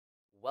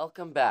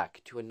Welcome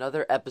back to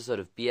another episode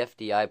of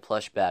BFDI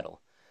Plush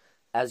Battle.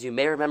 As you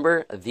may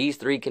remember, these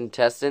three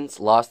contestants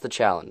lost the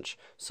challenge,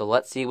 so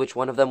let's see which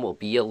one of them will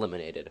be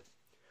eliminated.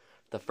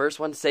 The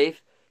first one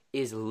safe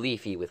is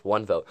Leafy with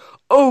 1 vote.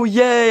 Oh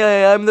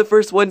yay, I'm the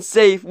first one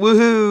safe,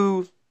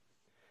 woohoo!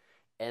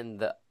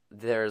 And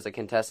there's a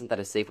contestant that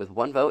is safe with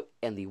 1 vote,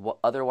 and the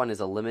other one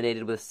is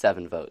eliminated with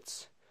 7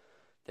 votes.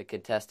 The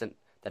contestant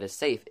that is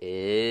safe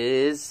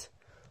is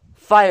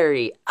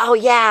Fiery. Oh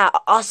yeah,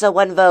 also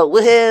 1 vote.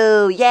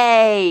 Woohoo!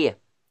 Yay!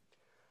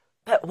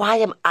 But why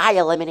am I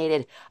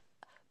eliminated?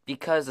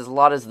 Because as a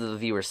lot as the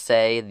viewers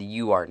say,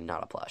 you are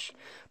not a plush.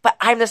 But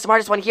I'm the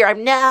smartest one here.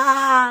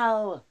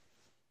 No!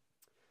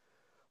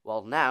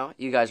 Well, now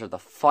you guys are the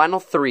final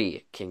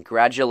 3.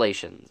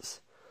 Congratulations.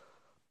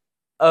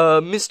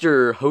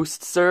 Mr.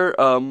 Host, sir,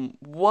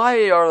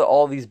 why are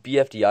all these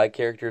BFDI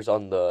characters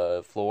on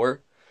the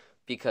floor?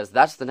 Because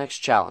that's the next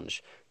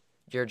challenge.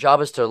 Your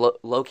job is to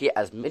locate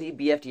as many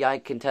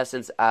BFDI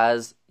contestants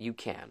as you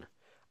can.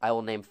 I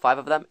will name 5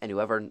 of them, and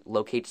whoever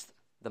locates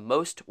the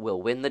most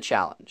will win the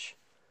challenge.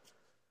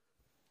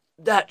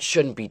 That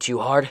shouldn't be too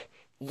hard.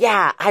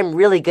 Yeah, I'm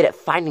really good at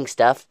finding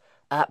stuff.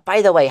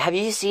 By the way, have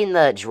you seen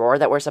the drawer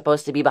that we're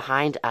supposed to be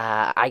behind?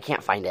 I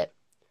can't find it.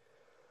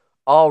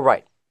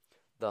 Alright.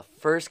 The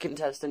first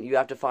contestant you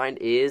have to find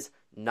is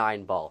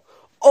 9-Ball.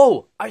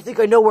 Oh, I think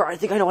I know where.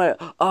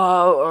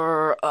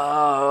 Oh,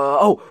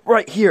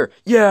 right here.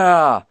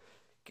 Yeah.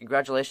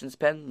 Congratulations,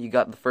 Pen. You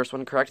got the first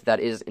one correct.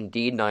 That is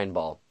indeed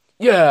 9-Ball.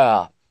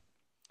 Yeah.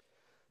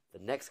 The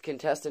next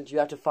contestant you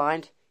have to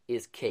find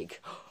is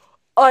Cake.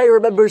 I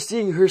remember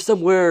seeing her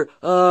somewhere.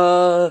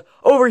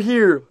 Over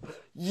here.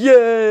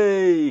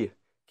 Yay.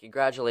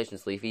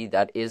 Congratulations, Leafy.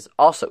 That is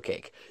also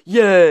Cake.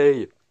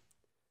 Yay.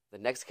 The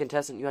next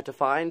contestant you have to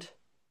find,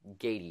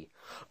 Gatey.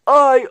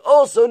 I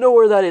also know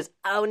where that is.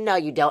 Oh, no,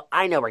 you don't.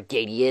 I know where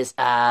Gatey is.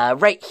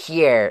 Right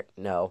here.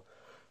 No.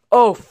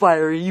 Oh,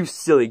 Fiery, you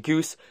silly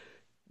goose.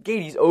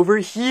 Gatey's over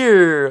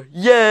here.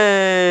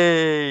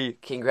 Yay!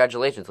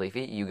 Congratulations,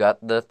 Leafy. You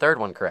got the 3rd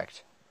one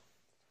correct.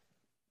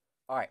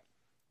 Alright.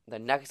 The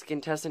next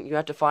contestant you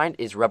have to find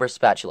is Rubber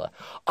Spatula.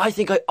 I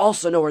think I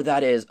also know where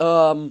that is.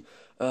 Over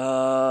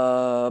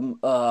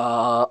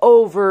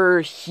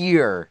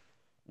here.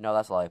 No,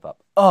 that's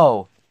Lollipop.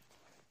 Oh.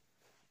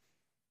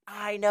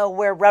 I know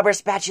where Rubber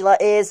Spatula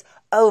is.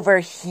 Over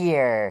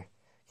here.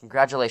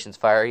 Congratulations,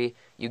 Fiery.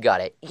 You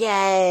got it.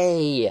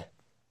 Yay!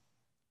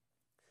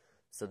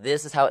 So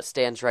this is how it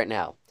stands right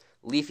now.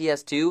 Leafy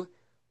has 2,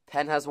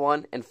 Pen has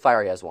 1, and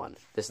Fiery has 1.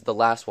 This is the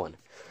last one.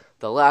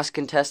 The last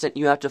contestant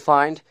you have to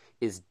find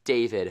is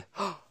David.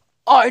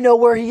 I know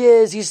where he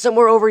is. He's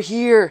somewhere over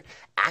here.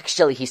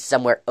 Actually, he's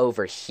somewhere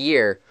over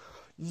here.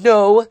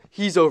 No,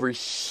 he's over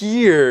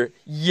here.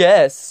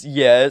 Yes.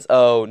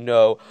 Oh,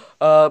 no.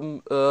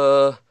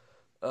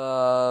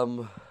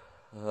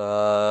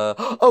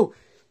 Oh,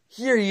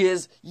 here he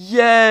is.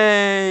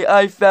 Yay!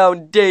 I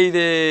found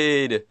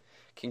David.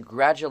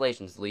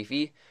 Congratulations,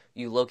 Leafy.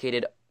 You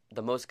located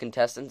the most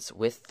contestants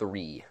with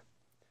 3.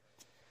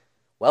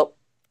 Well,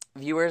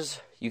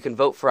 viewers, you can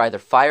vote for either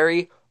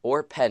Fiery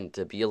or Pen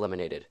to be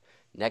eliminated.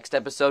 Next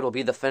episode will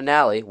be the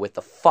finale with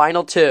the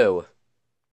final 2.